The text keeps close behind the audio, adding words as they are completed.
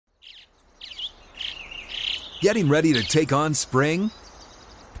Getting ready to take on spring?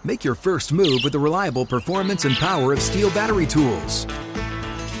 Make your first move with the reliable performance and power of Steel battery tools.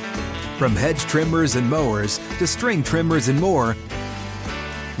 From hedge trimmers and mowers to string trimmers and more,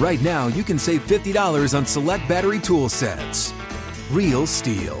 right now you can save $50 on select battery tool sets. Real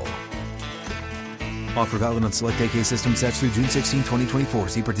Steel. Offer valid on select AK system sets through June 16, 2024.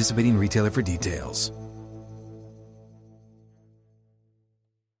 See participating retailer for details.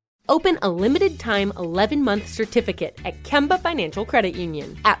 Open a limited-time 11-month certificate at Kemba Financial Credit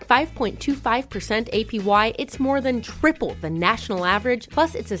Union. At 5.25% APY, it's more than triple the national average,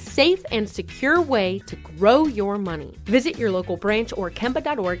 plus it's a safe and secure way to grow your money. Visit your local branch or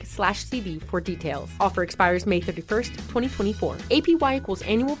kemba.org/CD for details. Offer expires May 31st, 2024. APY equals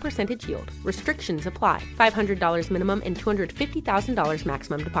annual percentage yield. Restrictions apply. $500 minimum and $250,000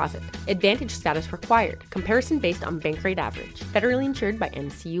 maximum deposit. Advantage status required. Comparison based on bank rate average. Federally insured by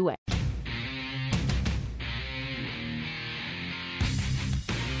NCUA.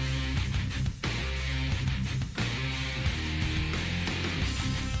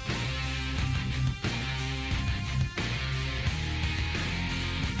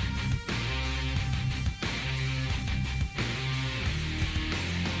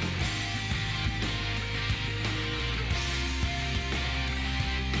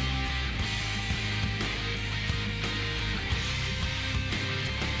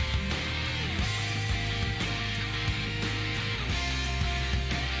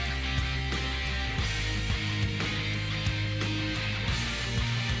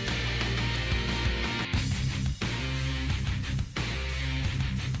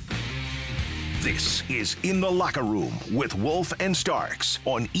 This is In the Locker Room with Wolf and Starks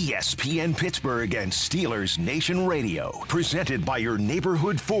on ESPN Pittsburgh and Steelers Nation Radio. Presented by your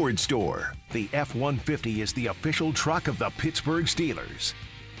neighborhood Ford store. The F-150 is the official truck of the Pittsburgh Steelers.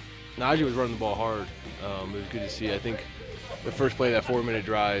 Najee was running the ball hard. It was good to see. I think the first play of that 4-minute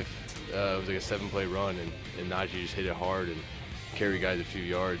drive was like a 7-play run, and Najee just hit it hard and carried guys a few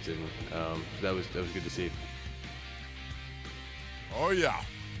yards, and that was good to see. Oh, yeah.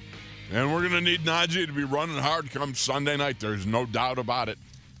 And we're going to need Najee to be running hard come Sunday night. There's no doubt about it.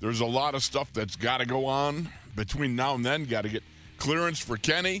 There's a lot of stuff that's got to go on between now and then. Got to get clearance for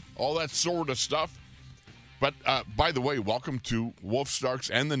Kenny, all that sort of stuff. But, by the way, welcome to Wolf, Starks,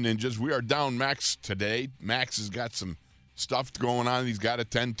 and the Ninjas. We are down Max today. Max has got some stuff going on he's got to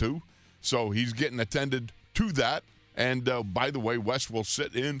attend to. So he's getting attended to that. And, by the way, Wes will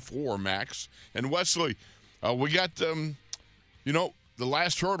sit in for Max. And, Wesley, we got, the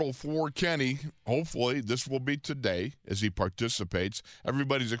last hurdle for Kenny. Hopefully this will be today as he participates.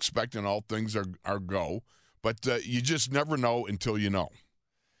 Everybody's expecting all things are go, but you just never know until you know.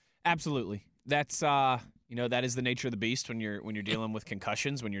 Absolutely. That's that is the nature of the beast when you're dealing with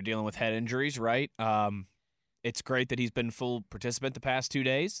concussions, when you're dealing with head injuries, right? It's great that he's been full participant the past 2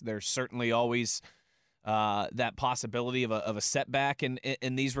 days. There's certainly always that possibility of a setback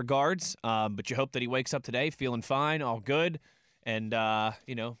in these regards, but you hope that he wakes up today feeling fine, all good. And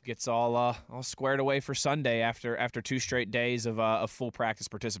gets all squared away for Sunday after 2 straight days of full practice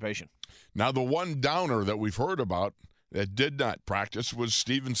participation. Now, the one downer that we've heard about that did not practice was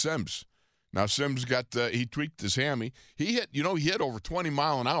Steven Sims. Now, Sims he tweaked his hammy. He hit over 20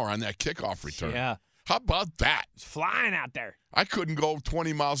 mile an hour on that kickoff return. Yeah. How about that? It's flying out there. I couldn't go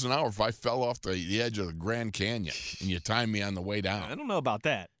 20 miles an hour if I fell off the edge of the Grand Canyon and you timed me on the way down. I don't know about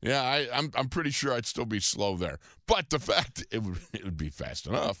that. Yeah, I'm pretty sure I'd still be slow there. But the fact it would be fast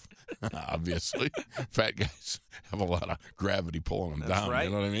enough, obviously. Fat guys have a lot of gravity pulling them down. Right. You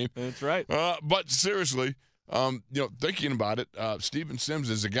know what I mean? That's right. But seriously, thinking about it, Steven Sims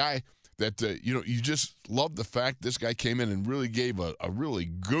is a guy that, you just love the fact this guy came in and really gave a really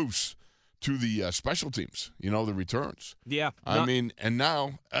goose to the special teams, the returns. Yeah. And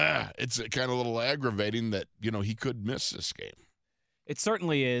now it's kind of a little aggravating that, he could miss this game. It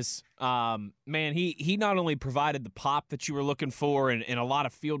certainly is. Man, he not only provided the pop that you were looking for and a lot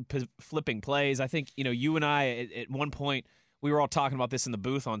of field flipping plays. I think, you and I, at one point, we were all talking about this in the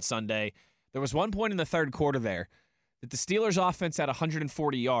booth on Sunday. There was one point in the third quarter there that the Steelers offense had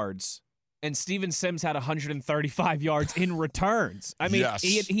 140 yards and Steven Sims had 135 yards in returns. I mean, yes.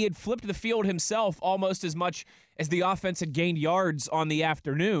 he had flipped the field himself almost as much as the offense had gained yards on the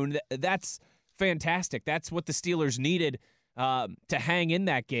afternoon. That's fantastic. That's what the Steelers needed to hang in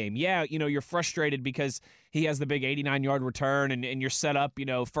that game. Yeah, you're frustrated because he has the big 89-yard return and you're set up,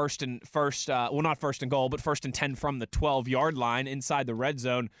 first and not first and goal, but 1st and 10 from the 12-yard line inside the red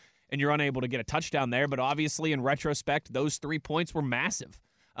zone, and you're unable to get a touchdown there. But obviously, in retrospect, those 3 points were massive.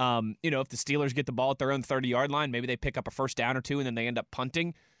 If the Steelers get the ball at their own 30-yard line, maybe they pick up a first down or two and then they end up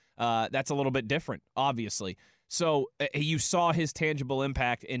punting. that's a little bit different, obviously. So you saw his tangible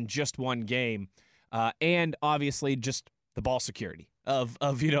impact in just one game, and obviously just the ball security of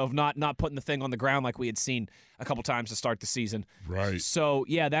not putting the thing on the ground like we had seen a couple times to start the season. Right. So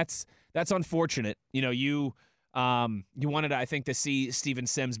yeah, that's unfortunate. You wanted, I think, to see Steven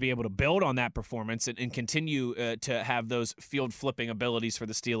Sims be able to build on that performance and continue to have those field flipping abilities for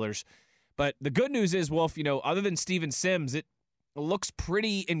the Steelers. But the good news is, Wolf, other than Steven Sims, it looks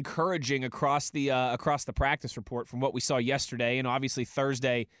pretty encouraging across the practice report from what we saw yesterday, and obviously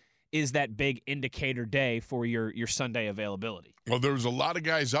Thursday is that big indicator day for your Sunday availability. Well, there was a lot of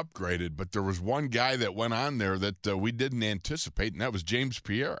guys upgraded, but there was one guy that went on there that we didn't anticipate, and that was James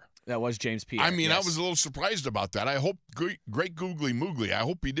Pierre. That was James Pierre. I mean, yes. I was a little surprised about that. I hope great googly moogly. I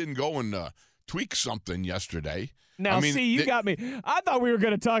hope he didn't go and tweak something yesterday. Now, you got me. I thought we were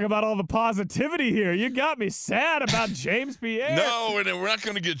going to talk about all the positivity here. You got me sad about James Pierre. No, and we're not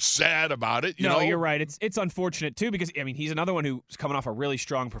going to get sad about it. You know? You're right. It's unfortunate, too, because, he's another one who's coming off a really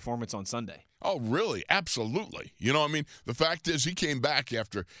strong performance on Sunday. Oh, really? Absolutely. The fact is he came back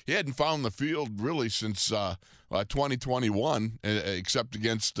after he hadn't found the field really since 2021, except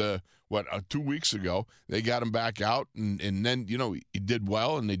against, 2 weeks ago. They got him back out, and then, he did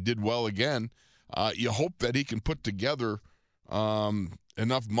well, and they did well again. You hope that he can put together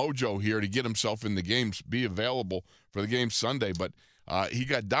enough mojo here to get himself in the games, be available for the game Sunday. But he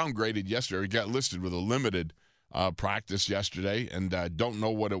got downgraded yesterday. He got listed with a limited practice yesterday, and don't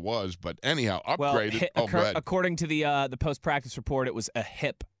know what it was. But anyhow, upgraded. Go ahead. According to the post-practice report, it was a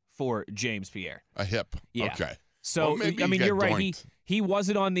hip for James Pierre. A hip. Yeah. Okay. So maybe you're right. Doinked. He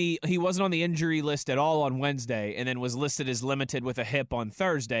wasn't on the injury list at all on Wednesday, and then was listed as limited with a hip on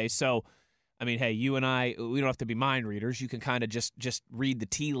Thursday. So. Hey, you and I, we don't have to be mind readers. You can kind of just read the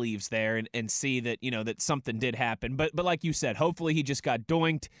tea leaves there and see that, that something did happen. But like you said, hopefully he just got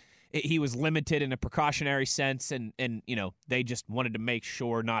doinked. He was limited in a precautionary sense, and they just wanted to make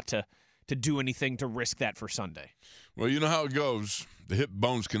sure not to do anything to risk that for Sunday. Well, you know how it goes. The hip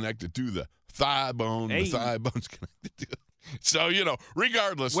bone's connected to the thigh bone. Hey. The thigh bone's connected to So,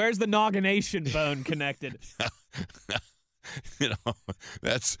 regardless. Where's the nogination bone connected?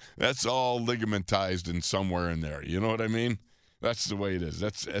 That's all ligamentized in somewhere in there. You know what I mean? That's the way it is.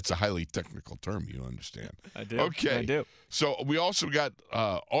 That's a highly technical term. You understand? I do. Okay. I do. So we also got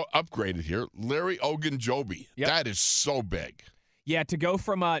upgraded here. Larry Ogunjobi. Yep. That is so big. Yeah, to go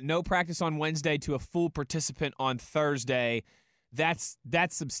from no practice on Wednesday to a full participant on Thursday, that's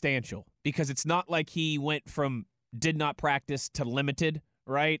substantial because it's not like he went from did not practice to limited,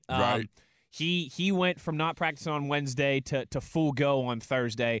 right? Right. He went from not practicing on Wednesday to full go on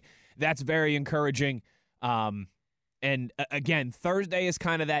Thursday. That's very encouraging. And again, Thursday is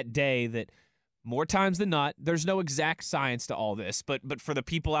kind of that day that more times than not, there's no exact science to all this, but for the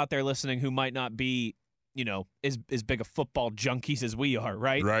people out there listening who might not be, as big a football junkies as we are,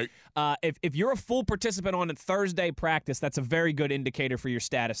 right? Right. If you're a full participant on a Thursday practice, that's a very good indicator for your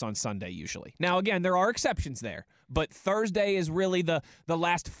status on Sunday usually. Now, again, there are exceptions there, but Thursday is really the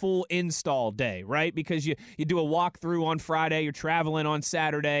last full install day, right? Because you do a walkthrough on Friday, you're traveling on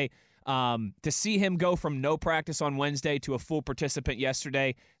Saturday. To see him go from no practice on Wednesday to a full participant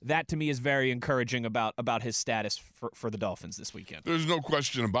yesterday, that to me is very encouraging about his status for the Dolphins this weekend. There's no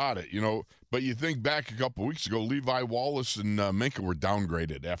question about it, But you think back a couple weeks ago, Levi Wallace and Minkah were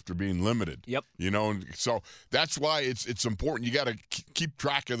downgraded after being limited. Yep. And so that's why it's important. You got to keep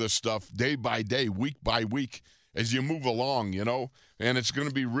track of this stuff day by day, week by week as you move along, And it's going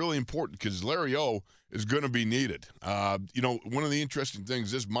to be really important because Larry O is going to be needed. One of the interesting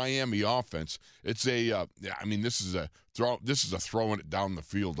things, this Miami offense, it's this is a throwing it down the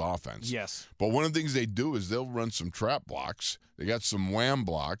field offense. Yes. But one of the things they do is they'll run some trap blocks. They got some wham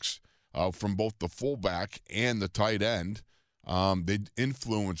blocks from both the fullback and the tight end. They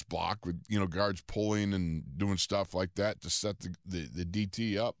influence block with guards pulling and doing stuff like that to set the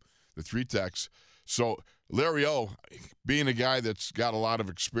DT up, the three techs. So Larry O, being a guy that's got a lot of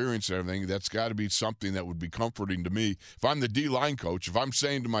experience and everything, that's got to be something that would be comforting to me. If I'm the D-line coach, if I'm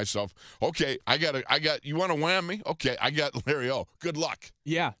saying to myself, okay, you want to wham me? Okay, I got Larry O. Good luck.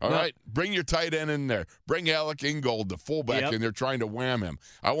 Yeah. All right? Bring your tight end in there. Bring Alec Ingold, the fullback, in there trying to wham him.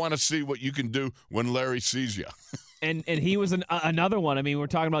 I want to see what you can do when Larry sees you. And he was another one. I mean, we're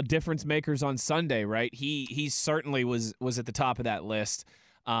talking about difference makers on Sunday, right? He certainly was at the top of that list.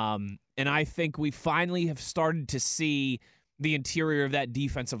 And I think we finally have started to see the interior of that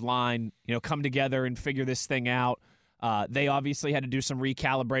defensive line, come together and figure this thing out. They obviously had to do some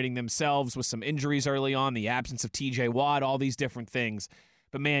recalibrating themselves with some injuries early on, the absence of TJ Watt, all these different things.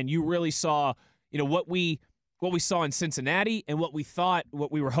 But man, you really saw, what we what we saw in Cincinnati and what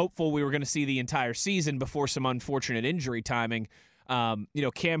we were hopeful we were going to see the entire season before some unfortunate injury timing.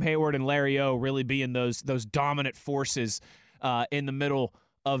 Cam Hayward and Larry O really being those dominant forces in the middle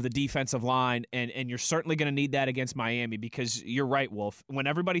of the defensive line, and you're certainly going to need that against Miami because you're right, Wolf. When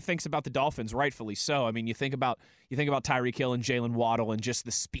everybody thinks about the Dolphins, rightfully so. I mean, you think about Tyreek Hill and Jalen Waddle and just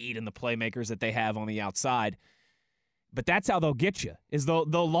the speed and the playmakers that they have on the outside. But that's how they'll get you, is they'll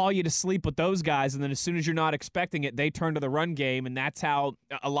lull you to sleep with those guys, and then as soon as you're not expecting it, they turn to the run game, and that's how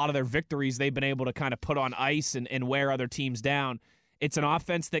a lot of their victories they've been able to kind of put on ice and wear other teams down. It's an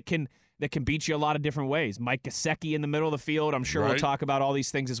offense that can beat you a lot of different ways. Mike Gesicki in the middle of the field. I'm sure We'll talk about all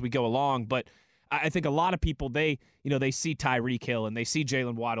these things as we go along, but I think a lot of people, they see Tyreek Hill and they see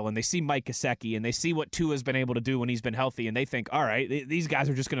Jalen Waddle and they see Mike Gesicki and they see what Tua's been able to do when he's been healthy, and they think, all right, these guys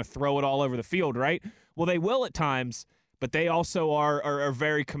are just going to throw it all over the field, right? Well, they will at times, but they also are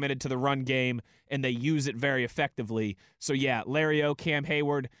very committed to the run game and they use it very effectively. So, yeah, Larry O, Cam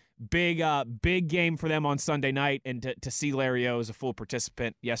Hayward, big game for them on Sunday night, and to see Larry O as a full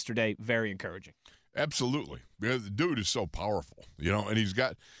participant yesterday, very encouraging. Absolutely. The dude is so powerful, and he's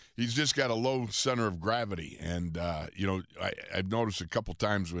just got a low center of gravity. And, I've noticed a couple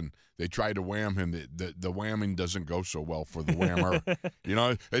times when they try to wham him, the whamming doesn't go so well for the whammer.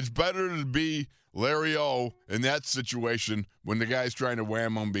 It's better to be Larry O in that situation when the guy's trying to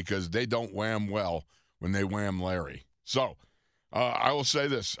wham him because they don't wham well when they wham Larry. So, I will say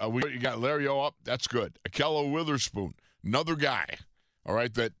this. You got Larry O up. That's good. Ahkello Witherspoon, another guy, all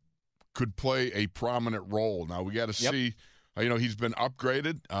right, that could play a prominent role. Now, we got to see, he's been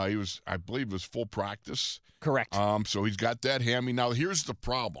upgraded. I believe it was full practice. Correct. So he's got that hammy. Now, here's the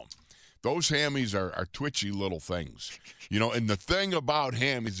problem. Those hammies are twitchy little things. And the thing about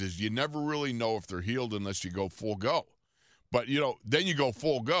hammies is you never really know if they're healed unless you go full go. But, then you go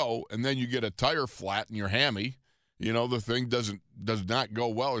full go, and then you get a tire flat in your hammy. The thing does not go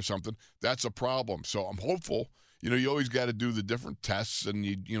well or something. That's a problem. So I'm hopeful. You always got to do the different tests, and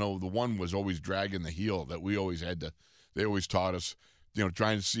the one was always dragging the heel that we always had to. They always taught us,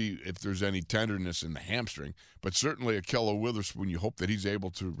 trying to see if there's any tenderness in the hamstring. But certainly Ahkello Witherspoon, you hope that he's able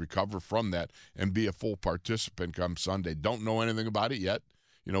to recover from that and be a full participant come Sunday. Don't know anything about it yet.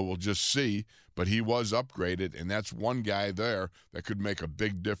 We'll just see. But he was upgraded, and that's one guy there that could make a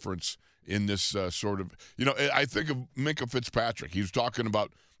big difference in this sort of, I think of Minkah Fitzpatrick. He was talking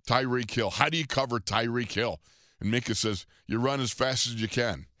about Tyreek Hill. How do you cover Tyreek Hill? And Minkah says, you run as fast as you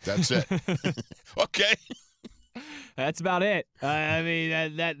can. That's it. Okay. That's about it. I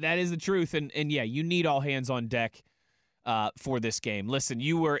mean, that is the truth. And yeah, you need all hands on deck for this game. Listen,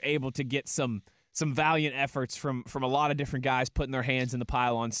 you were able to get some valiant efforts from a lot of different guys putting their hands in the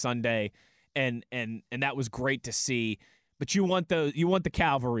pile on Sunday, and that was great to see. But you want the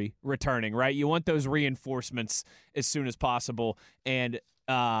cavalry returning, right? You want those reinforcements as soon as possible. And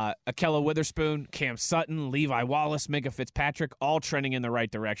Ahkello Witherspoon, Cam Sutton, Levi Wallace, Minkah Fitzpatrick, all trending in the right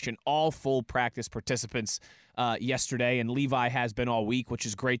direction, all full practice participants yesterday. And Levi has been all week, which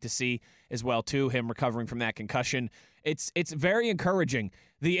is great to see as well, too, him recovering from that concussion. It's very encouraging.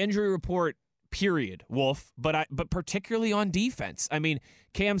 The injury report, period, Wolf, but particularly on defense. I mean,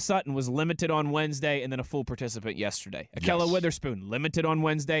 Cam Sutton was limited on Wednesday and then a full participant yesterday. Ahkello Witherspoon, limited on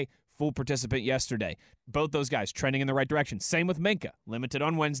Wednesday, full participant yesterday. Both those guys trending in the right direction. Same with Minkah, limited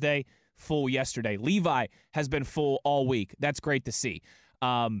on Wednesday, full yesterday. Levi has been full all week. That's great to see.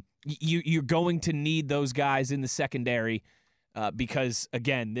 You're going to need those guys in the secondary because,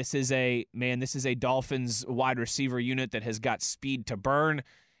 again, this is a Dolphins wide receiver unit that has got speed to burn.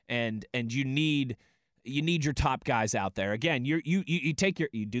 And you need your top guys out there. Again, you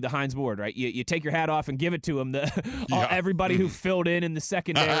do the Heinz Ward, right? You take your hat off and give it to them. Everybody who filled in the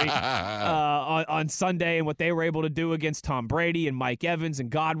secondary on Sunday and what they were able to do against Tom Brady and Mike Evans and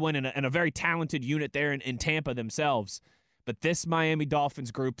Godwin and a very talented unit there in Tampa themselves. But this Miami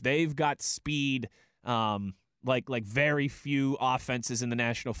Dolphins group, they've got speed like very few offenses in the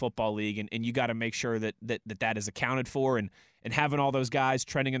National Football League, and you got to make sure that is accounted for, and having all those guys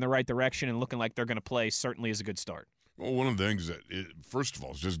trending in the right direction and looking like they're going to play certainly is a good start. Well, one of the things first of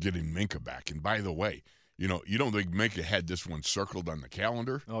all, is just getting Minkah back. And by the way, you don't think Minkah had this one circled on the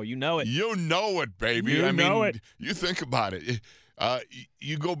calendar? Oh, you know it. You know it, baby. You know it. You think about it.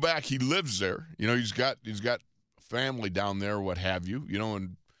 You go back. He lives there. He's got family down there, what have you.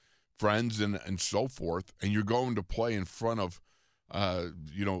 And friends and so forth. And you're going to play in front of a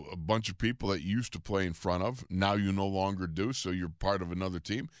bunch of people that you used to play in front of. Now you no longer do, so you're part of another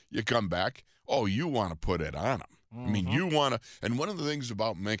team. You come back. Oh, you want to put it on them. Mm-hmm. I mean, you want to. And one of the things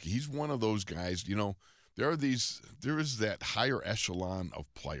about Minkah, he's one of those guys, there is that higher echelon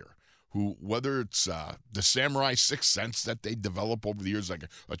of player who, whether it's the Samurai Sixth Sense that they develop over the years, like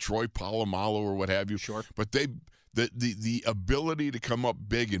a Troy Polamalu or what have you. Sure. But the ability to come up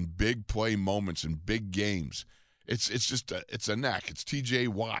big in big play moments and big games, it's just it's a knack. It's T.J.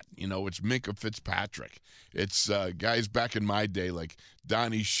 Watt, it's Minkah Fitzpatrick. It's guys back in my day like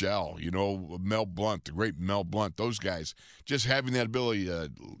Donnie Shell, Mel Blount, the great Mel Blount. Those guys just having that ability.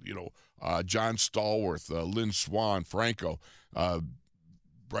 John Stallworth, Lynn Swan, Franco,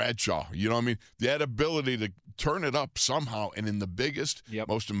 Bradshaw. You know what I mean? That ability to turn it up somehow, and in the biggest,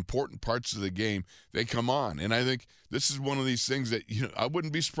 most important parts of the game, they come on. And I think this is one of these things that I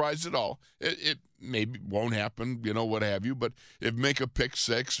wouldn't be surprised at all. It maybe won't happen, what have you. But if Minkah pick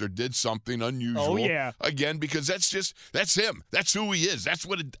six or did something unusual, again, because that's him. That's who he is. That's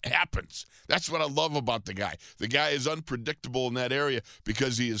what it happens. That's what I love about the guy. The guy is unpredictable in that area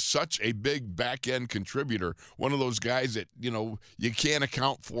because he is such a big back-end contributor. One of those guys that, you can't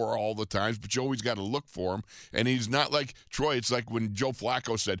account for all the times, but you always got to look for him. And he's not like Troy. It's like when Joe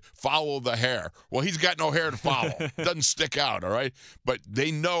Flacco said, follow the hair. Well, he's got no hair to follow. Doesn't stick out, all right? But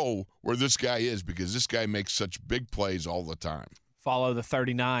they know where this guy is because this guy makes such big plays all the time. Follow the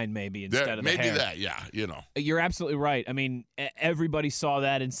 39 maybe instead of the maybe hair. That, yeah, You're absolutely right. I mean, everybody saw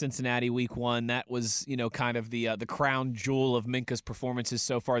that in Cincinnati week 1. That was, kind of the crown jewel of Minkah's performances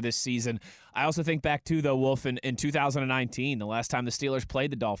so far this season. I also think back to, though, Wolf, in 2019, the last time the Steelers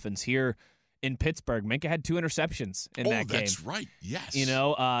played the Dolphins here in Pittsburgh, Minkah had 2 interceptions in that game. Oh, that's right. Yes.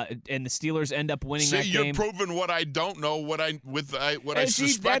 And the Steelers end up winning that game. See, you're proving what I don't know, what I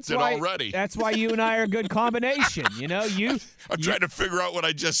suspected already. That's why you and I are a good combination. I'm trying to figure out what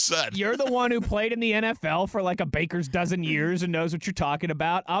I just said. You're the one who played in the NFL for like a baker's dozen years and knows what you're talking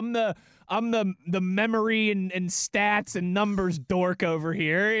about. I'm the memory and stats and numbers dork over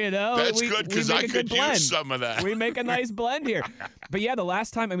here, That's good because I could use some of that. We make a nice blend here. But yeah, the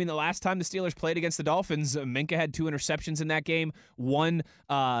last time the Steelers played against the Dolphins, Minkah had 2 interceptions in that game. One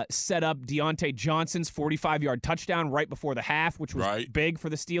set up Deontay Johnson's 45-yard touchdown right before the half, which was big for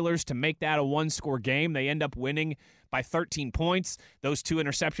the Steelers to make that a 1-score game. They end up winning by 13 points. Those 2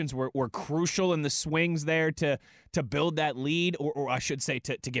 interceptions were crucial in the swings there to build that lead, or I should say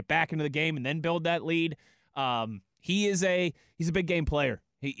to get back into the game and then build that lead. He's a big game player.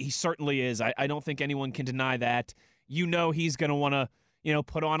 He certainly is. I don't think anyone can deny that. He's going to want to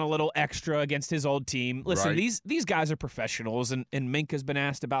put on a little extra against his old team. Listen, these guys are professionals, and Minkah's been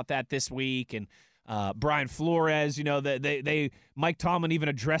asked about that this week, and Brian Flores, Mike Tomlin even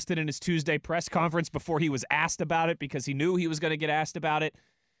addressed it in his Tuesday press conference before he was asked about it because he knew he was going to get asked about it.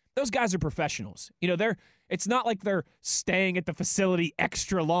 Those guys are professionals. It's not like they're staying at the facility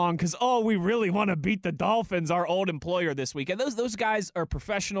extra long because, we really want to beat the Dolphins, our old employer, this week. And those guys are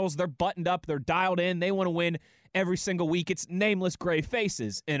professionals. They're buttoned up. They're dialed in. They want to win every single week. It's nameless gray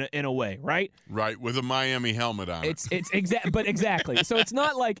faces in a way, right? Right, with a Miami helmet on. But exactly. So it's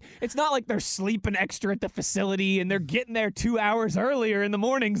not like they're sleeping extra at the facility and they're getting there 2 hours earlier in the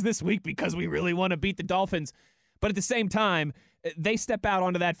mornings this week because we really want to beat the Dolphins. But at the same time, they step out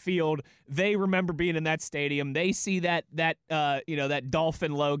onto that field. They remember being in that stadium. They see that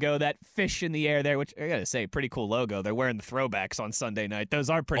dolphin logo, that fish in the air there, which I gotta say, pretty cool logo. They're wearing the throwbacks on Sunday night. Those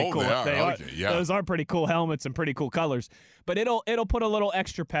are pretty cool. Those are pretty cool helmets and pretty cool colors. But it'll put a little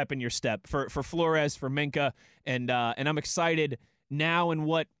extra pep in your step for Flores, for Minkah, and I'm excited now in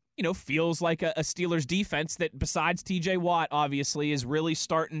what feels like a Steelers defense that, besides T.J. Watt, obviously, is really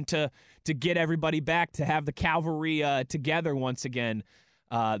starting to get everybody back, to have the cavalry together once again.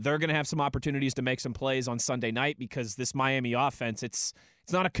 They're going to have some opportunities to make some plays on Sunday night because this Miami offense, it's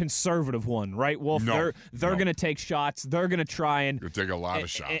not a conservative one, right, Wolf? No, they're going to take shots. They're going to try and take a lot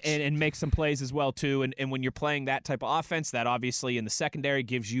of shots and make some plays as well too. And when you're playing that type of offense, that obviously in the secondary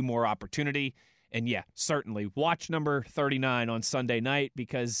gives you more opportunity. And yeah, certainly watch number 39 on Sunday night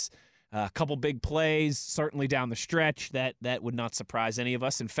because a couple big plays, certainly down the stretch, that would not surprise any of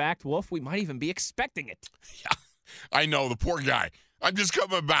us. In fact, Wolf, we might even be expecting it. Yeah, I know, the poor guy. I'm just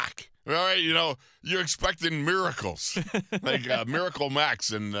coming back. All right, you're expecting miracles, like Miracle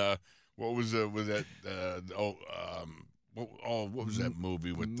Max and what was it? Was that? What was that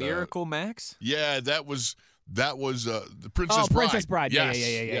movie with Miracle Max? Yeah, that was the Princess Bride. Princess Bride. Yes,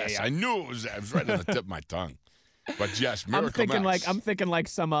 yeah. I knew it was. I was right on the tip of my tongue. But yes, Miracle Max. I'm thinking like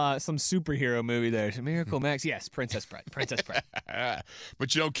some superhero movie there. Miracle Max. Yes, Princess Bride.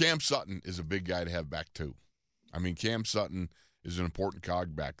 But Cam Sutton is a big guy to have back too. I mean, Cam Sutton is an important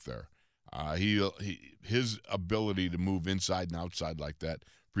cog back there. His ability to move inside and outside like that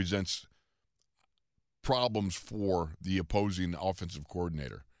presents problems for the opposing offensive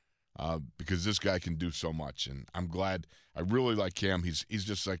coordinator. because this guy can do so much, and I'm glad. I really like Cam. He's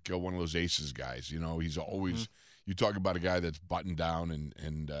just like one of those aces guys. You know, he's always you talk about a guy that's buttoned down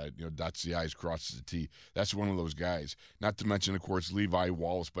and dots the I's, crosses the T. That's one of those guys. Not to mention, of course, Levi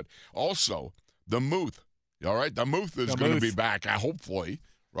Wallace, but also the Muth. All right, the Muth is going to be back, hopefully.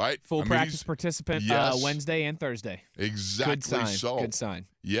 Right? Full practice participant Wednesday and Thursday. Exactly. Good sign.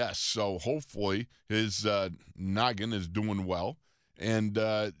 Yes. So hopefully his noggin is doing well, and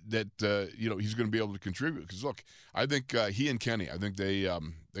that he's going to be able to contribute. Because look, I think he and Kenny, I think they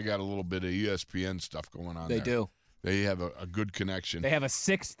got a little bit of ESPN stuff going on. They do. They have a good connection. They have a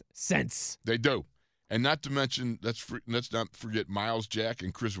sixth sense. They do. And not to mention, let's not forget Miles Jack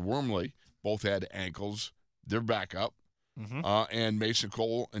and Chris Wormley both had ankles. They're back up. And Mason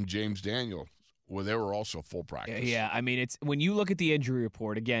Cole and James Daniel, they were also full practice. Yeah, I mean, it's when you look at the injury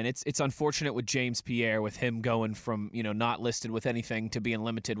report again, it's unfortunate with James Pierre, with him going from not listed with anything to being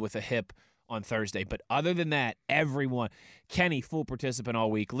limited with a hip on Thursday. But other than that, everyone, Kenny full participant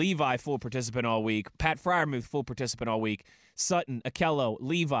all week, Levi full participant all week, Pat Freiermuth full participant all week, Sutton, Akello,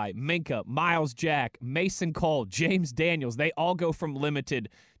 Levi, Minka, Miles Jack, Mason Cole, James Daniels, they all go from limited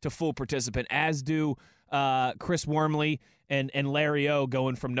to full participant, as do Chris Wormley and Larry O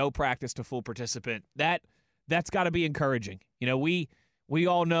going from no practice to full participant. That's got to be encouraging. We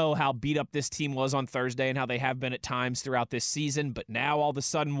all know how beat up this team was on Thursday and how they have been at times throughout this season, but now all of a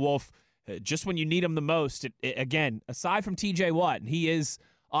sudden, Wolf, just when you need them the most, again, aside from TJ Watt, and he is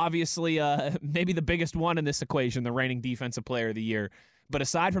obviously maybe the biggest one in this equation, the reigning defensive player of the year, but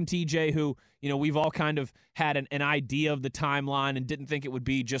aside from TJ, who, we've all kind of had an idea of the timeline and didn't think it would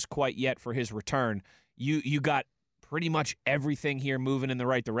be just quite yet for his return, you got pretty much everything here moving in the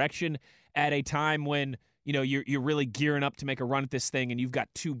right direction at a time when, you're really gearing up to make a run at this thing, and you've got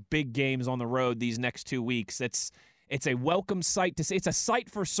two big games on the road these next 2 weeks. It's a welcome sight to see. It's a sight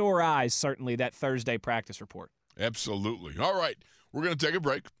for sore eyes, certainly, that Thursday practice report. Absolutely. All right, we're going to take a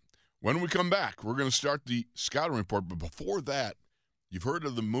break. When we come back, we're going to start the scouting report. But before that, you've heard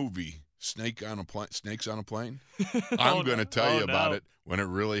of the movie Snakes on a Plane? I'm going to tell you about it when it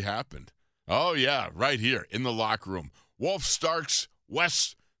really happened. Oh, yeah, right here in the locker room. Wolf, Starks,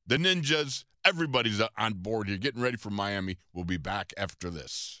 Wes, the Ninjas, everybody's on board here, getting ready for Miami. We'll be back after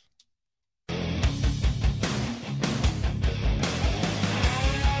this.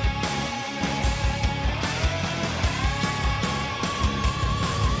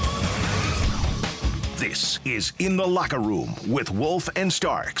 This is In the Locker Room with Wolf and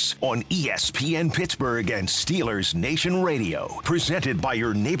Starks on ESPN Pittsburgh and Steelers Nation Radio. Presented by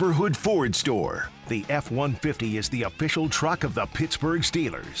your neighborhood Ford store. The F-150 is the official truck of the Pittsburgh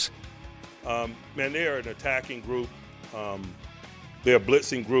Steelers. They are an attacking group. They're a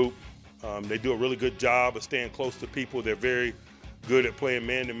blitzing group. They do a really good job of staying close to people. They're very good at playing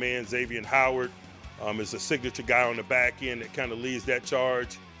man-to-man. Xavier Howard is a signature guy on the back end that kind of leads that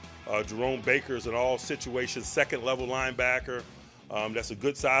charge. Jerome Baker is an all-situations second-level linebacker. That's a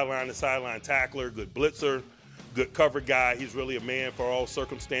good sideline-to-sideline tackler, good blitzer, good cover guy. He's really a man for all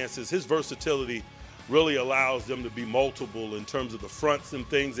circumstances. His versatility really allows them to be multiple in terms of the fronts and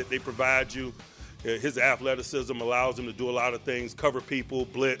things that they provide you. His athleticism allows him to do a lot of things, cover people,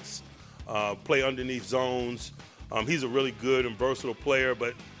 blitz, play underneath zones. He's a really good and versatile player,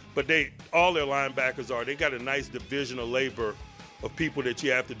 but all their linebackers they got a nice division of labor of people that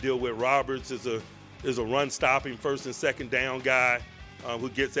you have to deal with. Roberts is a run-stopping first and second down guy who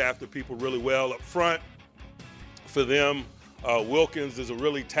gets after people really well up front. For them, Wilkins is a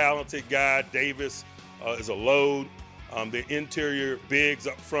really talented guy. Davis is a load. The interior bigs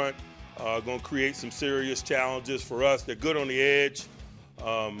up front are going to create some serious challenges for us. They're good on the edge.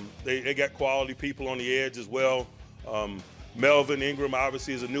 They got quality people on the edge as well. Melvin Ingram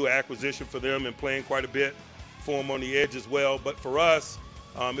obviously is a new acquisition for them and playing quite a bit for them on the edge as well. But for us,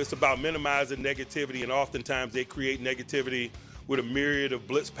 it's about minimizing negativity, and oftentimes they create negativity with a myriad of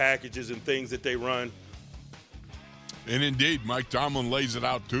blitz packages and things that they run. And indeed, Mike Tomlin lays it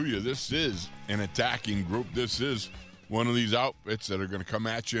out to you. This is an attacking group. This is one of these outfits that are going to come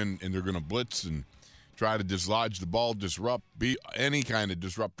at you and they're going to blitz and try to dislodge the ball, disrupt, be any kind of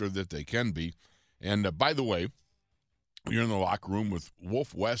disruptor that they can be. And by the way, you're in the locker room with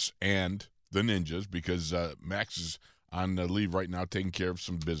Wolf, Wes, and the Ninjas, because Max is on leave right now taking care of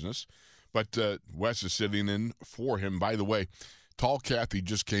some business. But Wes is sitting in for him. By the way, Tall Kathy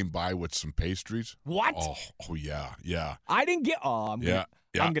just came by with some pastries. What? Oh yeah. I didn't get. I'm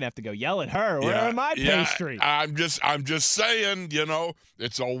gonna have to go yell at her. Where are my pastry? I'm just saying.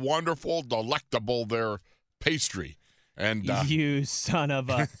 It's a wonderful, delectable pastry. And you son of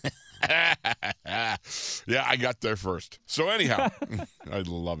a. Yeah, I got there first. So anyhow, I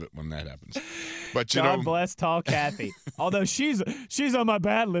love it when that happens. But you God know, bless tall Kathy. Although she's on my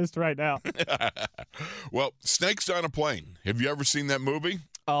bad list right now. well, Snakes on a Plane. Have you ever seen that movie?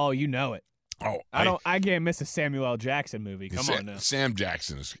 Oh, you know it. Oh, I can't miss a Samuel L. Jackson movie. Come on now. Sam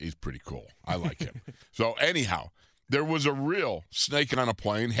Jackson he's pretty cool. I like him. So anyhow, there was a real snake on a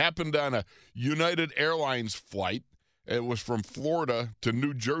plane. Happened on a United Airlines flight. It was from Florida to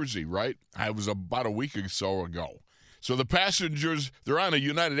New Jersey, right? It was about a week or so ago. So the passengers, they're on a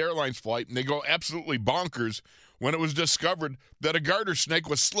United Airlines flight, and they go absolutely bonkers when it was discovered that a garter snake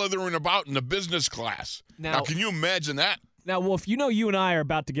was slithering about in the business class. Now can you imagine that? Now, Wolf, you know you and I are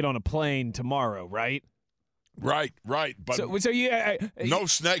about to get on a plane tomorrow, right? Right. But so no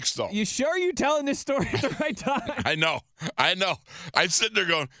snakes, though. You sure you're telling this story at the right time? I know. I'm sitting there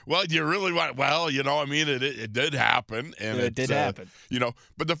going, well, you really want, well, you know, I mean, it did happen. And it did happen. You know,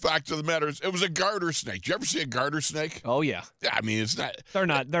 but the fact of the matter is, it was a garter snake. Did you ever see a garter snake? Oh, yeah. Yeah, I mean, it's not. They're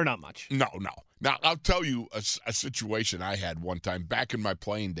not much. No. Now, I'll tell you a situation I had one time back in my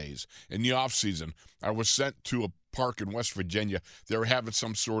playing days. In the off season, I was sent to a park in West Virginia. They were having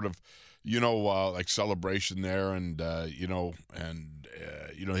some sort of, like celebration there, and they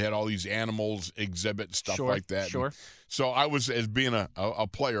had all these animals exhibit stuff like that. Sure. And so I was, as being a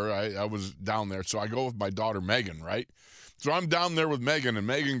player, I was down there. So I go with my daughter Megan, right? So I'm down there with Megan, and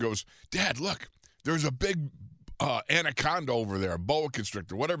Megan goes, "Dad, look, there's a big anaconda over there, a boa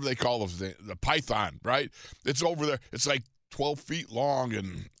constrictor, whatever they call those, the python, right? It's over there. It's like 12 feet long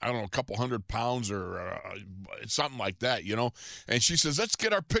and, I don't know, a couple 100 pounds or something like that, you know? And she says, let's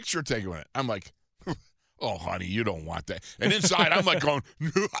get our picture taken with it. I'm like, oh, honey, you don't want that. And inside, I'm like going,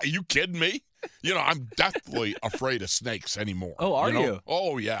 are you kidding me? You know, I'm deathly afraid of snakes anymore. Oh, are you?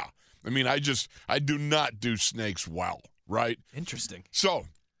 Oh, yeah. I mean, I do not do snakes well, right? Interesting. So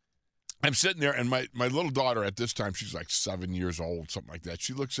I'm sitting there, and my little daughter at this time, she's like 7 years old, something like that.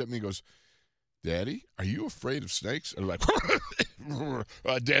 She looks at me and goes, Daddy, are you afraid of snakes? And I'm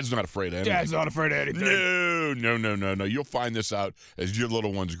like, Dad's not afraid of anything. Dad's not afraid of anything. No. You'll find this out as your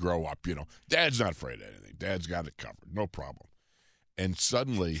little ones grow up, you know. Dad's not afraid of anything. Dad's got it covered. No problem. And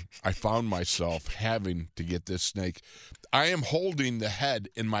suddenly, I found myself having to get this snake. I am holding the head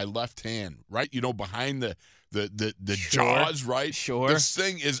in my left hand, right? You know, behind the jaws, right? Sure. This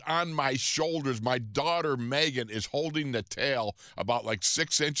thing is on my shoulders. My daughter, Megan, is holding the tail, about like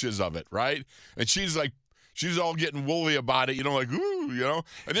 6 inches of it, right? And she's all getting woolly about it, you know, like, ooh, you know?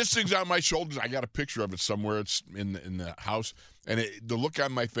 And this thing's on my shoulders. I got a picture of it somewhere. It's in the house. And the look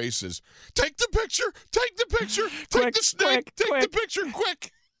on my face is, take the picture, take the picture, take the snake, take the picture,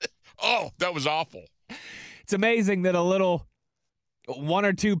 quick. Oh, that was awful. It's amazing that a little 1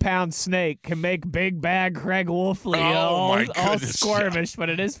 or 2 pound snake can make big bad Craig Wolfley all squirmish, but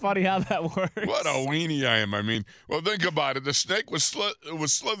it is funny how that works. What a weenie I am. I mean, well, think about it. The snake was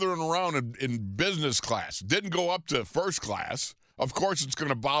slithering around in business class. Didn't go up to first class. Of course, it's going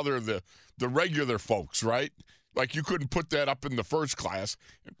to bother the regular folks, right? Like, you couldn't put that up in the first class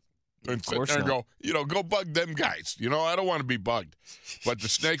and sit there and go, go bug them guys. You know, I don't want to be bugged. But the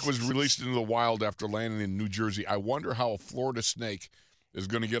snake was released into the wild after landing in New Jersey. I wonder how a Florida snake is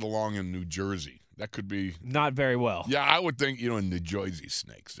going to get along in New Jersey. That could be not very well. Yeah, I would think, in New Jersey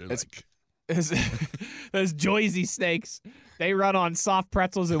snakes. They're those Jersey snakes, they run on soft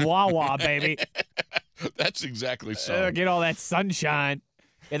pretzels and Wawa, baby. That's exactly so. Get all that sunshine.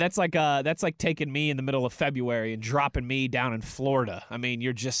 Yeah, that's like taking me in the middle of February and dropping me down in Florida. I mean,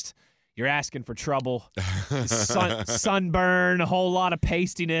 you're asking for trouble. Sunburn, a whole lot of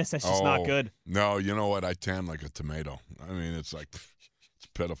pastiness. That's just not good. No, you know what? I tan like a tomato. I mean, it's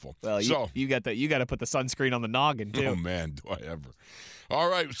pitiful. Well, you got to put the sunscreen on the noggin too. Oh man, do I ever! All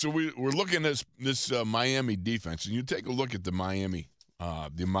right, so we're looking at this Miami defense, and you take a look at the Miamians.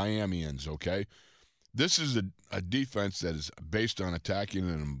 Okay, this is a defense that is based on attacking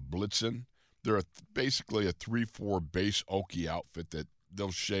and blitzing. They're basically a 3-4 base Okie outfit that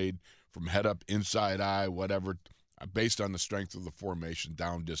they'll shade from head up, inside eye, whatever, based on the strength of the formation,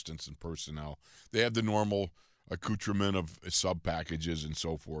 down distance, and personnel. They have the normal accoutrement of sub packages and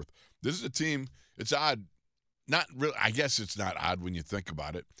so forth. This is a team. It's odd. Not really. I guess it's not odd when you think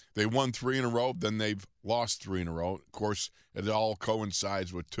about it. They won 3 in a row, then they've lost 3 in a row. Of course, it all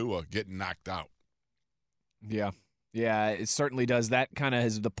coincides with Tua getting knocked out. Yeah, it certainly does. That kind of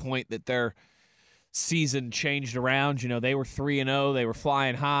is the point that their season changed around. They were 3-0, they were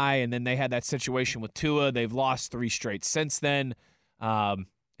flying high, and then they had that situation with Tua. They've lost 3 straight since then. And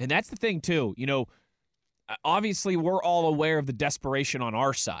that's the thing, too. Obviously we're all aware of the desperation on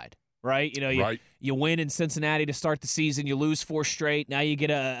our side. right? You win in Cincinnati to start the season. You lose 4 straight. Now you get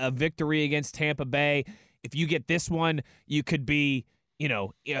a victory against Tampa Bay. If you get this one, you could be,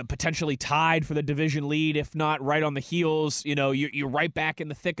 potentially tied for the division lead, if not right on the heels. You're right back in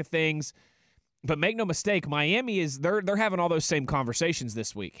the thick of things. But make no mistake, Miami they're having all those same conversations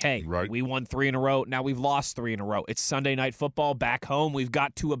this week. Hey, we won 3 in a row. Now we've lost 3 in a row. It's Sunday Night Football back home. We've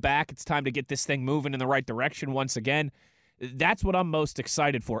got Tua back. It's time to get this thing moving in the right direction once again. That's what I'm most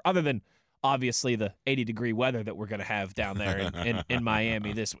excited for, other than obviously the 80-degree weather that we're going to have down there in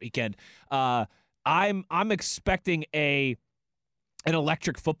Miami this weekend. I'm expecting an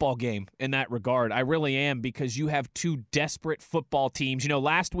electric football game in that regard. I really am, because you have 2 desperate football teams.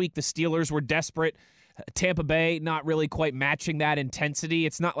 Last week the Steelers were desperate. Tampa Bay not really quite matching that intensity.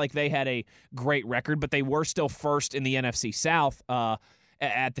 It's not like they had a great record, but they were still first in the NFC South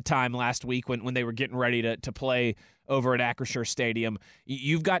at the time last week when they were getting ready to play over at Acrisure Stadium.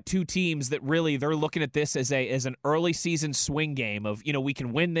 You've got 2 teams that really, they're looking at this as an early season swing game of, we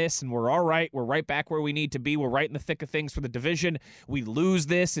can win this and we're all right. We're right back where we need to be. We're right in the thick of things for the division. We lose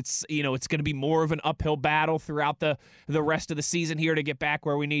this, it's going to be more of an uphill battle throughout the rest of the season here to get back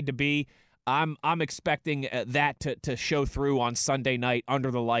where we need to be. I'm expecting that to show through on Sunday night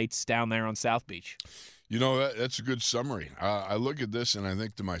under the lights down there on South Beach. That's a good summary. I look at this and I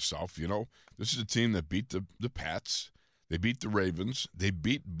think to myself, this is a team that beat the Pats. They beat the Ravens. They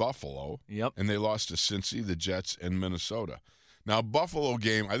beat Buffalo. Yep. And they lost to Cincy, the Jets, and Minnesota. Now, Buffalo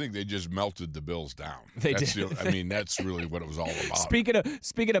game, I think they just melted the Bills down. They did. That's really what it was all about. Speaking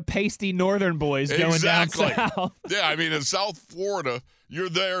of pasty Northern boys going down south. Yeah, in South Florida, you're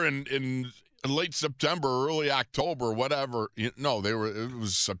there in late September, early October, whatever. It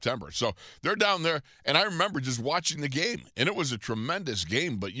was September. So they're down there, and I remember just watching the game, and it was a tremendous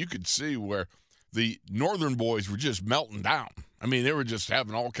game, but you could see where the Northern boys were just melting down. They were just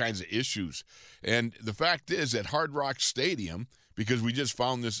having all kinds of issues. And the fact is, at Hard Rock Stadium, because we just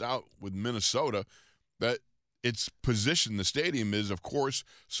found this out with Minnesota, that its position, the stadium is, of course,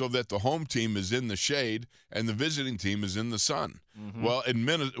 so that the home team is in the shade and the visiting team is in the sun. Mm-hmm. Well,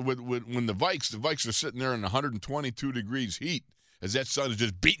 when the Vikes are sitting there in 122 degrees heat as that sun is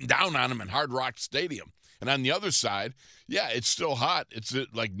just beating down on them in Hard Rock Stadium. And on the other side, yeah, it's still hot. It's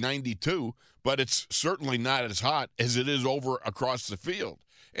at like 92, but it's certainly not as hot as it is over across the field.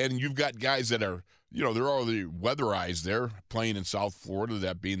 And you've got guys that are, they're already weatherized there playing in South Florida,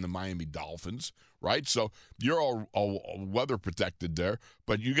 that being the Miami Dolphins, right? So you're all weather protected there,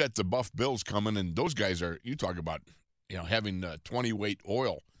 but you got the Buff Bills coming, and those guys are, you talk about, having 20-weight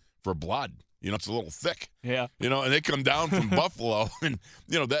oil for blood. It's a little thick. Yeah. And they come down from Buffalo, and,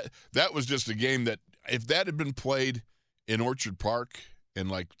 that was just a game that, if that had been played in Orchard Park in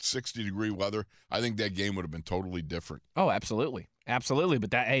like 60-degree weather, I think that game would have been totally different. Oh, absolutely. Absolutely. But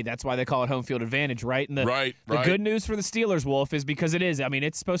that's why they call it home field advantage, right? And the good news for the Steelers, Wolf, is because it is.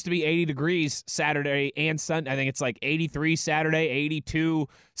 It's supposed to be 80 degrees Saturday and Sunday. I think it's like 83 Saturday, 82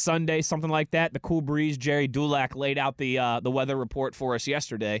 Sunday, something like that. The cool breeze, Jerry Dulac laid out the weather report for us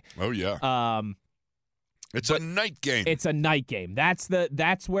yesterday. Oh, yeah. It's a night game. It's a night game. That's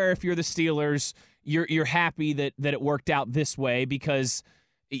where, if you're the Steelers, you're happy that it worked out this way, because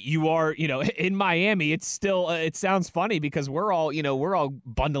you are, in Miami, it's still, it sounds funny because we're all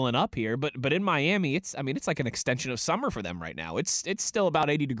bundling up here, but in Miami, it's like an extension of summer for them right now. It's still about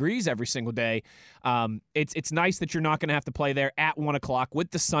 80 degrees every single day. It's nice that you're not going to have to play there at 1:00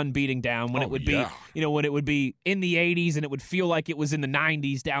 with the sun beating down when it would be, when it would be in the 80s and it would feel like it was in the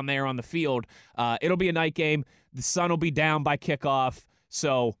 90s down there on the field. It'll be a night game. The sun will be down by kickoff.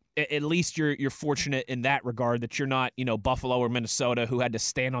 So at least you're fortunate in that regard that you're not, Buffalo or Minnesota, who had to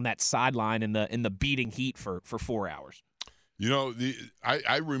stand on that sideline in the beating heat for 4 hours.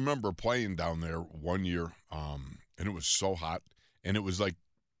 I remember playing down there one year, and it was so hot, and it was like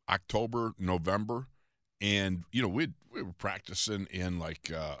October, November, and we were practicing in like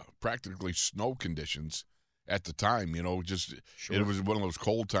practically snow conditions at the time, Sure. It was one of those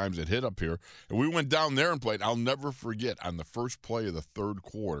cold times that hit up here. And we went down there and played. I'll never forget, on the first play of the third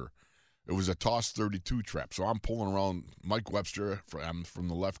quarter, it was a toss 32 trap. So I'm pulling around Mike Webster from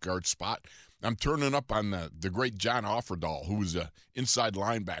the left guard spot. I'm turning up on the great John Offerdahl, who was an inside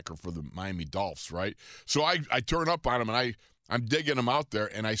linebacker for the Miami Dolphins, right? So I turn up on him, and I'm digging him out there,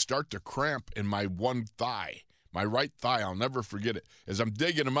 and I start to cramp in my one thigh. My right thigh, I'll never forget it. As I'm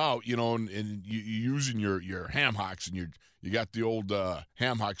digging them out, and you using your ham hocks, and you got the old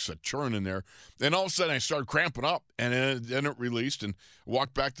ham hocks churn in there. Then all of a sudden I started cramping up, and then it released and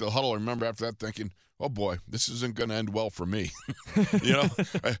walked back to the huddle. I remember after that thinking, oh boy, this isn't going to end well for me.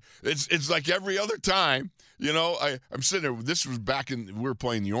 It's like every other time. I'm sitting there. This was back we were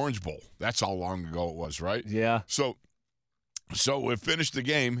playing the Orange Bowl. That's how long ago it was, right? Yeah. So we finished the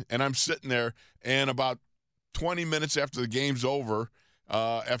game, and I'm sitting there, and about 20 minutes after the game's over,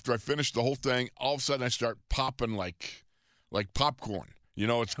 after I finished the whole thing, all of a sudden I start popping like popcorn.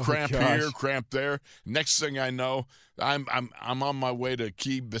 It's cramp here, cramp there. Next thing I know, I'm on my way to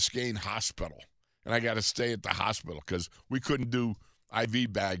Key Biscayne Hospital, and I got to stay at the hospital because we couldn't do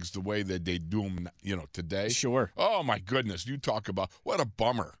IV bags the way that they do them, today. Sure. Oh my goodness, you talk about what a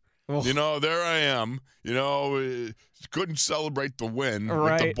bummer. Oh. There I am. Couldn't celebrate the win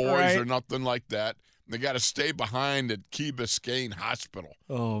with the boys or nothing like that. They got to stay behind at Key Biscayne Hospital.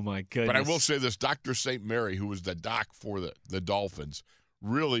 Oh, my goodness. But I will say this, Dr. St. Mary, who was the doc for the Dolphins,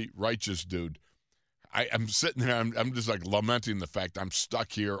 really righteous dude. I'm sitting there, I'm just like lamenting the fact I'm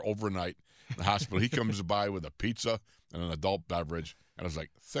stuck here overnight in the hospital. He comes by with a pizza and an adult beverage, and I was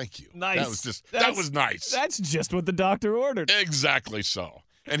like, thank you. Nice. That was nice. That's just what the doctor ordered. Exactly so.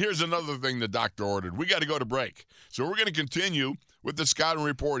 And here's another thing the doctor ordered. We got to go to break. So we're going to continue with the scouting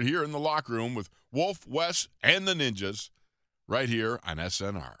report here in the locker room with Wolf, Wes, and the Ninjas right here on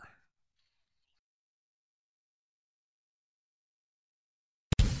SNR.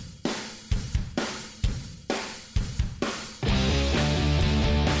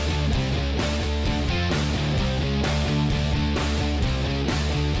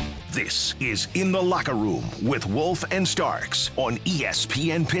 This is In the Locker Room with Wolf and Starks on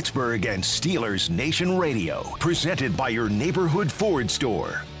ESPN Pittsburgh and Steelers Nation Radio. Presented by your neighborhood Ford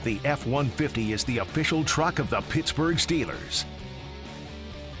store. The F-150 is the official truck of the Pittsburgh Steelers.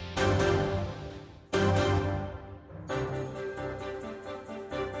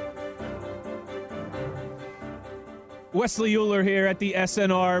 Wesley Euler here at the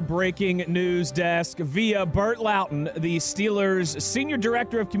SNR Breaking News Desk via Bert Loughton, the Steelers Senior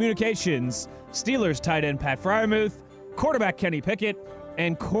Director of Communications. Steelers tight end Pat Freiermuth, quarterback Kenny Pickett,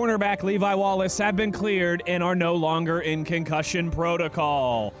 and cornerback Levi Wallace have been cleared and are no longer in concussion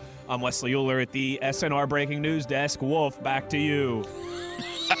protocol. I'm Wesley Euler at the SNR Breaking News Desk. Wolf, back to you.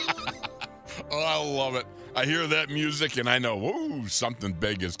 Oh, I love it. I hear that music and I know, whoa, something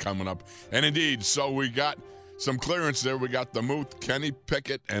big is coming up. And indeed, so we got some clearance there. We got the Muth, Kenny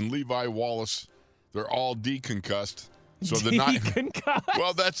Pickett, and Levi Wallace. They're all deconcussed. So Deconcussed?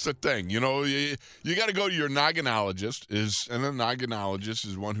 Well, that's the thing. You got to go to your nogginologist. And a nogginologist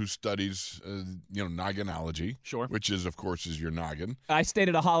is one who studies, nogginology. Sure. Which is, of course, is your noggin. I stayed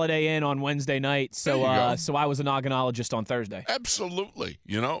at a Holiday Inn on Wednesday night, so I was a nogginologist on Thursday. Absolutely.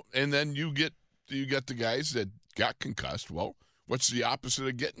 And then you get the guys that got concussed. Well, what's the opposite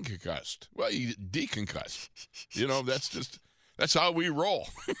of getting concussed? Well, you get deconcussed. That's how we roll.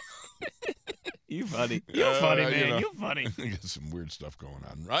 You funny. You're funny, man. You funny. Got some weird stuff going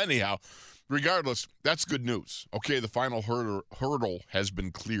on. Anyhow, regardless, that's good news. Okay, the final hurdle has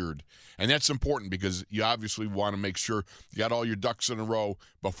been cleared. And that's important because you obviously want to make sure you got all your ducks in a row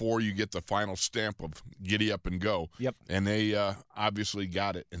before you get the final stamp of giddy up and go. Yep. And they obviously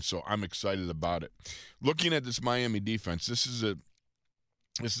got it. And so I'm excited about it. Looking at this Miami defense, this is a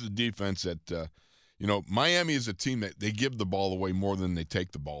defense that, Miami is a team that they give the ball away more than they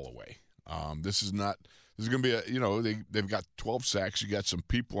take the ball away. This is going to be they've got 12 sacks. You got some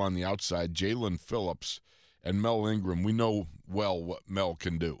people on the outside, Jalen Phillips and Mel Ingram. We know well what Mel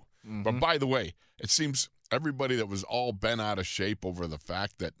can do. Mm-hmm. But by the way, it seems everybody that was all bent out of shape over the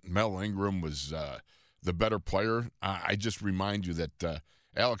fact that Mel Ingram was the better player, I just remind you that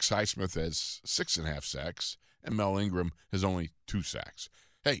Alex Highsmith has 6.5 sacks and Mel Ingram has only 2 sacks.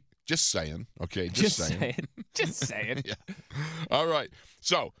 Hey, just saying, okay? Just saying. Just saying. Yeah. All right.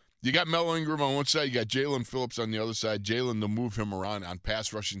 So you got Mel Ingram on one side. You got Jalen Phillips on the other side. Jalen, to move him around on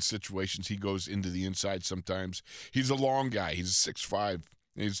pass rushing situations, he goes into the inside sometimes. He's a long guy. He's 6'5".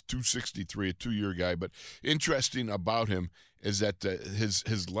 He's 263, a 2-year guy. But interesting about him is that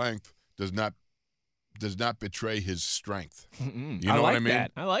his length does not betray his strength. Mm-mm. You know what I mean?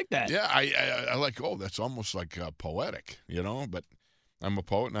 I like that. Yeah, I like, that's almost like poetic, but I'm a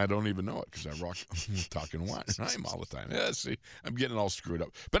poet and I don't even know it because I rock talking rhyme all the time. Yeah, see, I'm getting all screwed up.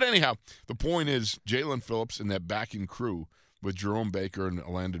 But anyhow, the point is Jalen Phillips and that backing crew with Jerome Baker and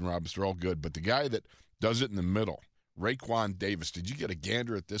Landon Robbins, they're all good. But the guy that does it in the middle, Raekwon Davis, did you get a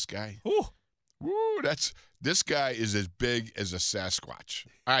gander at this guy? Ooh. Woo, this guy is as big as a Sasquatch.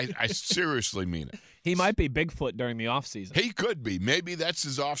 I seriously mean it. He might be Bigfoot during the offseason. He could be. Maybe that's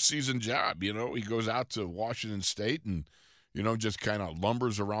his off-season job. He goes out to Washington State and just kind of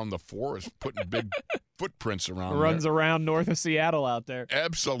lumbers around the forest, putting big footprints around Runs there. around north of Seattle out there.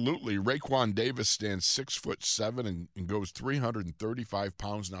 Absolutely. Raekwon Davis stands 6'7" and goes 335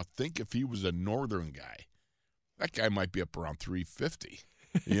 pounds. Now, think if he was a northern guy. That guy might be up around 350.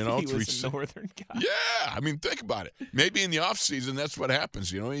 He was a northern guy. Yeah, I mean, think about it. Maybe in the offseason, that's what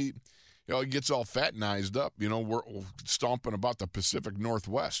happens. He gets all fat and eyed up. We're stomping about the Pacific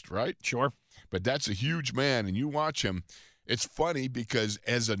Northwest, right? Sure. But that's a huge man, and you watch him. It's funny because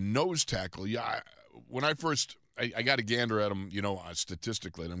as a nose tackle, when I first I got a gander at him,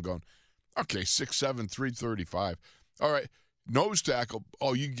 statistically, and I'm going, okay, 6'7", 335. All right, nose tackle,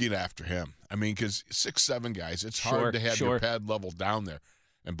 you get after him. I mean, because 6'7" guys, it's hard to have your pad level down there.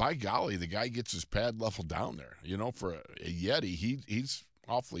 And by golly, the guy gets his pad level down there. For a Yeti, he's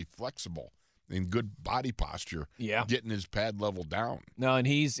awfully flexible and good body posture. Yeah, getting his pad level down. No, and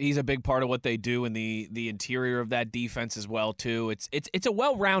he's a big part of what they do in the interior of that defense as well too. It's a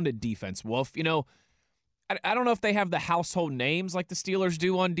well-rounded defense, Wolf. I don't know if they have the household names like the Steelers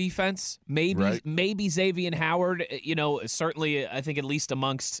do on defense. Maybe Xavier Howard. Certainly I think at least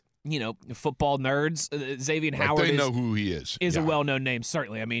amongst football nerds, Xavier Howard they know who he is. A well-known name,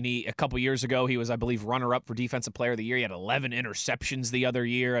 certainly. I mean, a couple years ago, he was, I believe, runner-up for Defensive Player of the Year. He had 11 interceptions the other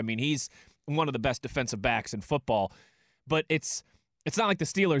year. I mean, he's one of the best defensive backs in football. But it's not like the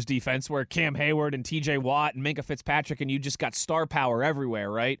Steelers' defense where Cam Hayward and T.J. Watt and Minkah Fitzpatrick and you just got star power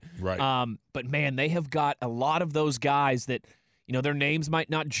everywhere, right? Right. But, man, they have got a lot of those guys that, their names might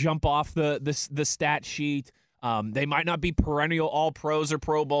not jump off the stat sheet. They might not be perennial All-Pros or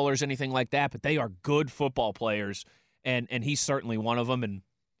Pro Bowlers, anything like that, but they are good football players, and he's certainly one of them,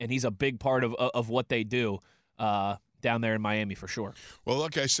 and he's a big part of what they do down there in Miami for sure. Well,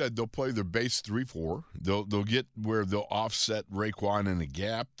 like I said, they'll play their base 3-4. They'll get where they'll offset Raekwon in the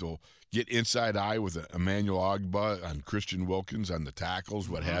gap. They'll get inside eye with Emmanuel Ogbah and Christian Wilkins on the tackles,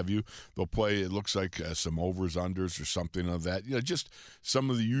 what have you. They'll play, it looks like some overs, unders, or something of that. Just some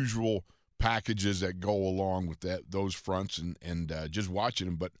of the usual packages that go along with those fronts and just watching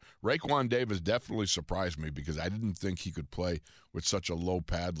him. But Raekwon Davis definitely surprised me because I didn't think he could play with such a low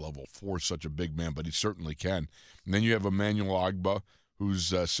pad level for such a big man, but he certainly can. And then you have Emmanuel Ogbah,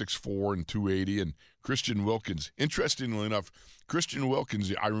 who's 6'4" and 280, and Christian Wilkins. Interestingly enough, Christian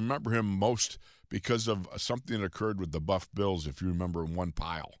Wilkins, I remember him most because of something that occurred with the Buff Bills, if you remember, in one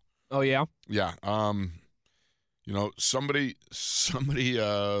pile. Oh, yeah? Yeah. Somebody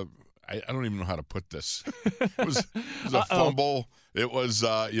I don't even know how to put this. It was a fumble. It was,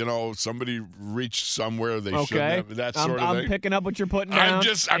 somebody reached somewhere they shouldn't have. That sort of thing. I'm picking up what you're putting down. I'm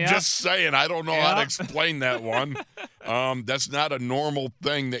just saying. I don't know how to explain that one. That's not a normal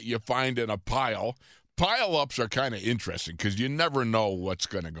thing that you find in a pile. Pile-ups are kind of interesting because you never know what's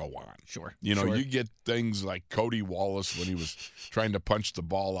going to go on. Sure. You get things like Cody Wallace when he was trying to punch the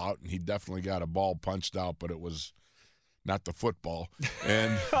ball out, and he definitely got a ball punched out, but it was not the football.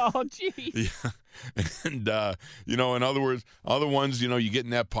 And oh, geez. Yeah. And, in other words, other ones, you get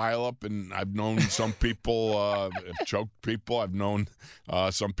in that pile up, and I've known some people have choked people. I've known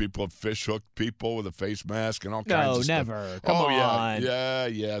some people have fish hooked people with a face mask and all kinds of stuff. No, never. Come on.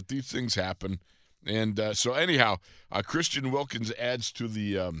 Yeah. These things happen. And so anyhow, Christian Wilkins adds to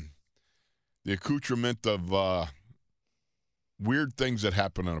the accoutrement of weird things that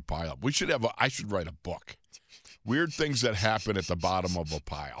happen in a pile. I should write a book. Weird things that happen at the bottom of a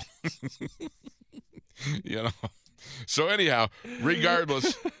pile. So anyhow,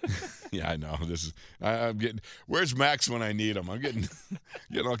 regardless, yeah, I know this is. I'm getting. Where's Max when I need him? I'm getting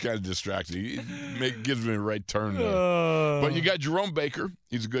all kind of distracted. He gives me a right turn there. But you got Jerome Baker.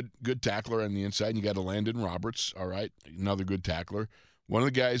 He's a good tackler on the inside. And you got a Landon Roberts. All right, another good tackler. One of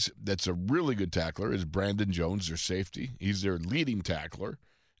the guys that's a really good tackler is Brandon Jones, their safety. He's their leading tackler,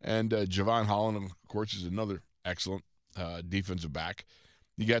 and Javon Holland, of course, is another excellent defensive back.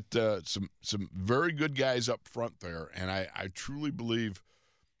 You got some very good guys up front there, and I truly believe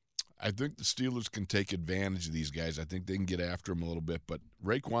I think the Steelers can take advantage of these guys. I think they can get after them a little bit, but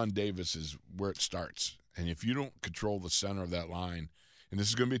Raekwon Davis is where it starts. And if you don't control the center of that line, and this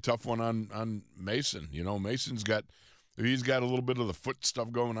is going to be a tough one on Mason. Mason's got a little bit of the foot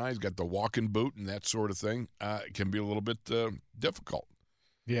stuff going on. He's got the walking boot and that sort of thing. It can be a little bit difficult.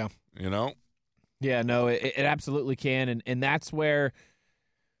 Yeah. Yeah, no, it absolutely can, and that's where,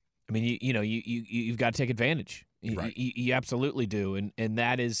 I mean, you've got to take advantage. Right. You absolutely do, and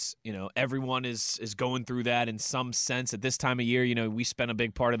that is, everyone is going through that in some sense at this time of year. We spent a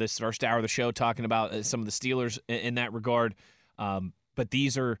big part of this first hour of the show talking about some of the Steelers in that regard, but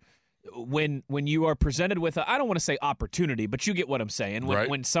these are when you are presented with I don't want to say opportunity, but you get what I'm saying.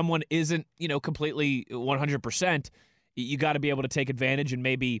 When someone isn't completely 100%. you got to be able to take advantage and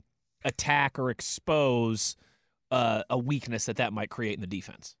maybe attack or expose a weakness that might create in the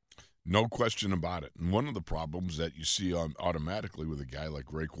defense. No question about it. And one of the problems that you see automatically with a guy like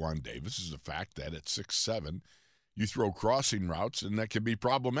Raekwon Davis is the fact that at 6'7", you throw crossing routes, and that can be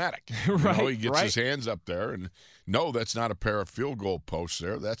problematic. Right, He gets his hands up there, and no, that's not a pair of field goal posts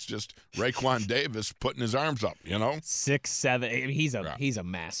there. That's just Raekwon Davis putting his arms up, 6'7". He's a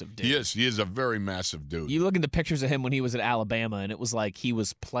massive dude. He is a very massive dude. You look at the pictures of him when he was at Alabama, and it was like he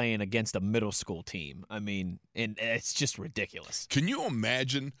was playing against a middle school team. I mean, and it's just ridiculous. Can you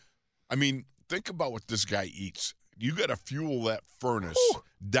imagine? I mean, think about what this guy eats. You got to fuel that furnace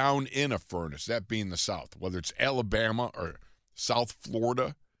down in a furnace, that being the South, whether it's Alabama or South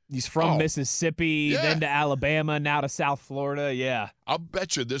Florida. He's from Mississippi, then to Alabama, now to South Florida. Yeah. I'll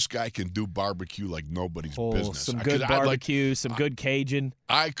bet you this guy can do barbecue like nobody's business. Some good barbecue, some good Cajun.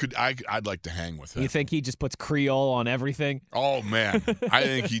 I'd like to hang with him. You think he just puts Creole on everything? Oh, man. I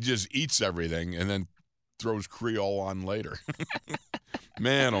think he just eats everything and then throws Creole on later.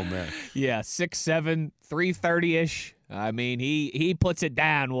 Man, oh, man. Yeah, 6'7", 330-ish. I mean, he puts it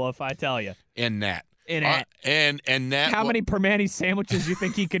down, Wolf, I tell you. And that. And that. How many Permane sandwiches do you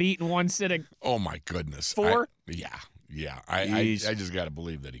think he could eat in one sitting? Oh, my goodness. 4? Yeah. I just got to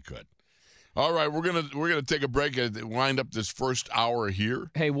believe that he could. All right, we're gonna take a break and wind up this first hour here.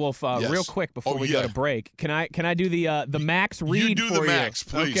 Hey, Wolf, real quick before we go to break, can I do the Max read? You do for the Max,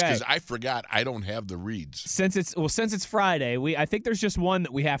 please, because okay. I forgot I don't have the reads. Since it's Friday, I think there's just one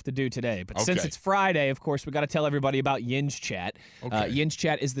that we have to do today. But since it's Friday, of course, we got to tell everybody about Yinz Chat. Okay. Yinz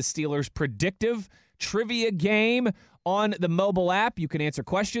Chat is the Steelers' predictive trivia game on the mobile app. You can answer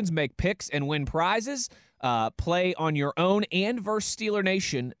questions, make picks, and win prizes. Play on your own and versus Steeler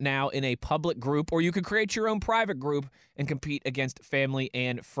Nation now in a public group, or you can create your own private group and compete against family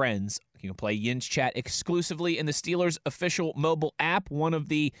and friends. You can play Yinz Chat exclusively in the Steelers' official mobile app. One of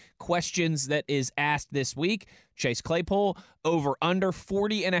the questions that is asked this week, Chase Claypool, over under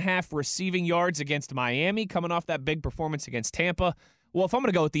 40.5 receiving yards against Miami, coming off that big performance against Tampa. Well, if I'm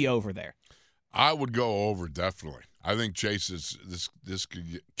going to go with the over there. I would go over, definitely. I think Chase this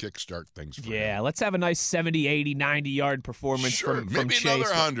could kickstart things for him. Let's have a nice 70, 80, 90-yard performance from maybe Chase. Another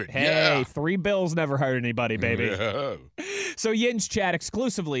 100. Hey, 3 bills never hurt anybody, baby. Yeah. So Yinz Chat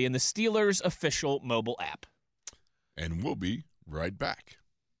exclusively in the Steelers' official mobile app. And we'll be right back.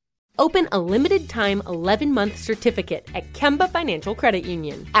 Open a limited-time 11-month certificate at Kemba Financial Credit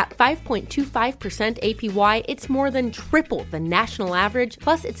Union. At 5.25% APY, it's more than triple the national average,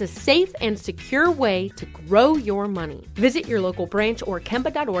 plus it's a safe and secure way to grow your money. Visit your local branch or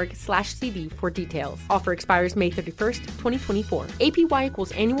kemba.org/CD for details. Offer expires May 31st, 2024. APY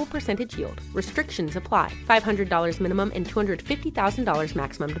equals annual percentage yield. Restrictions apply. $500 minimum and $250,000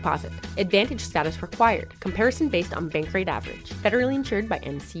 maximum deposit. Advantage status required. Comparison based on bank rate average. Federally insured by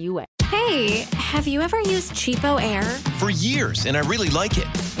NCUA. Hey, have you ever used Cheapo Air? For years, and I really like it.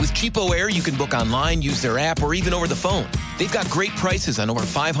 With Cheapo Air, you can book online, use their app, or even over the phone. They've got great prices on over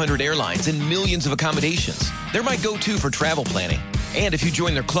 500 airlines and millions of accommodations. They're my go-to for travel planning. And if you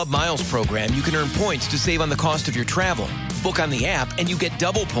join their Club Miles program, you can earn points to save on the cost of your travel. Book on the app, and you get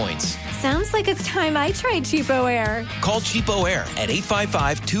double points. Sounds like it's time I tried Cheapo Air. Call Cheapo Air at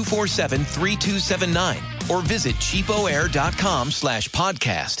 855-247-3279 or visit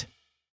cheapoair.com/podcast.